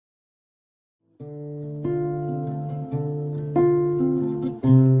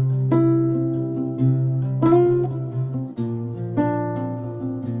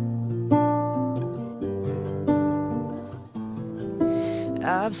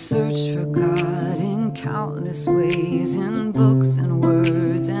searched for God in countless ways, in books and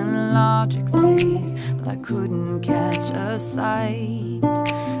words and logic's maze, but I couldn't catch a sight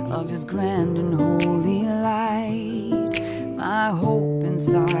of His grand and holy light. My hope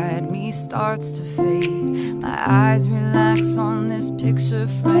inside me starts to fade, my eyes relax on this picture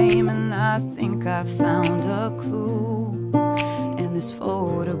frame, and I think I found a clue in this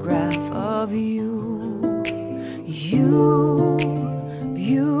photograph of you. You,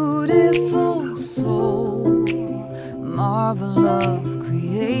 beautiful soul, marvel of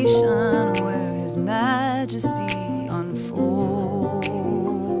creation, where His majesty unfolds.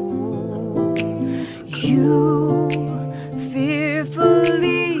 You,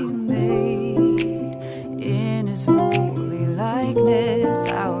 fearfully made in His holy likeness,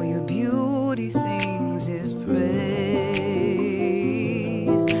 how your beauty sings His praise.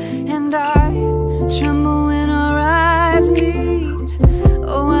 And I tremble when our eyes meet.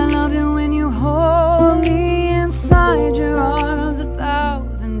 Oh, I love it when you hold me inside your arms.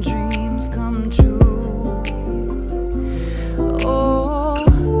 1,000 dreams come true. Oh,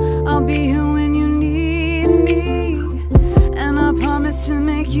 I'll be here when you need me, and I promise to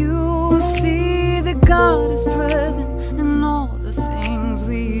make you see that God is present in all the things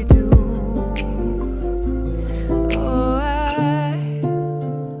we do.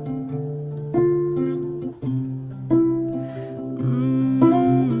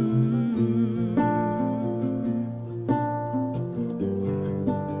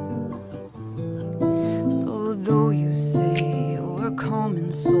 So though you say you're a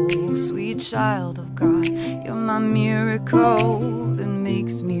common soul, sweet child of God, you're my miracle that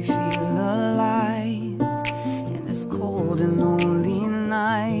makes me feel alive in this cold and lonely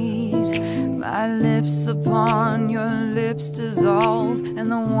night. My lips upon your lips dissolve in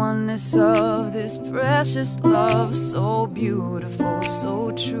the oneness of this precious love, so beautiful,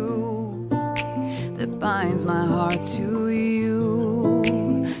 so true, that binds my heart to you.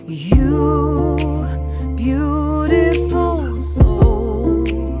 You, beautiful soul,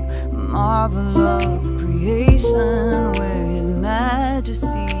 marvel of creation, where His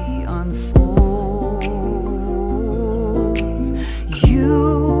majesty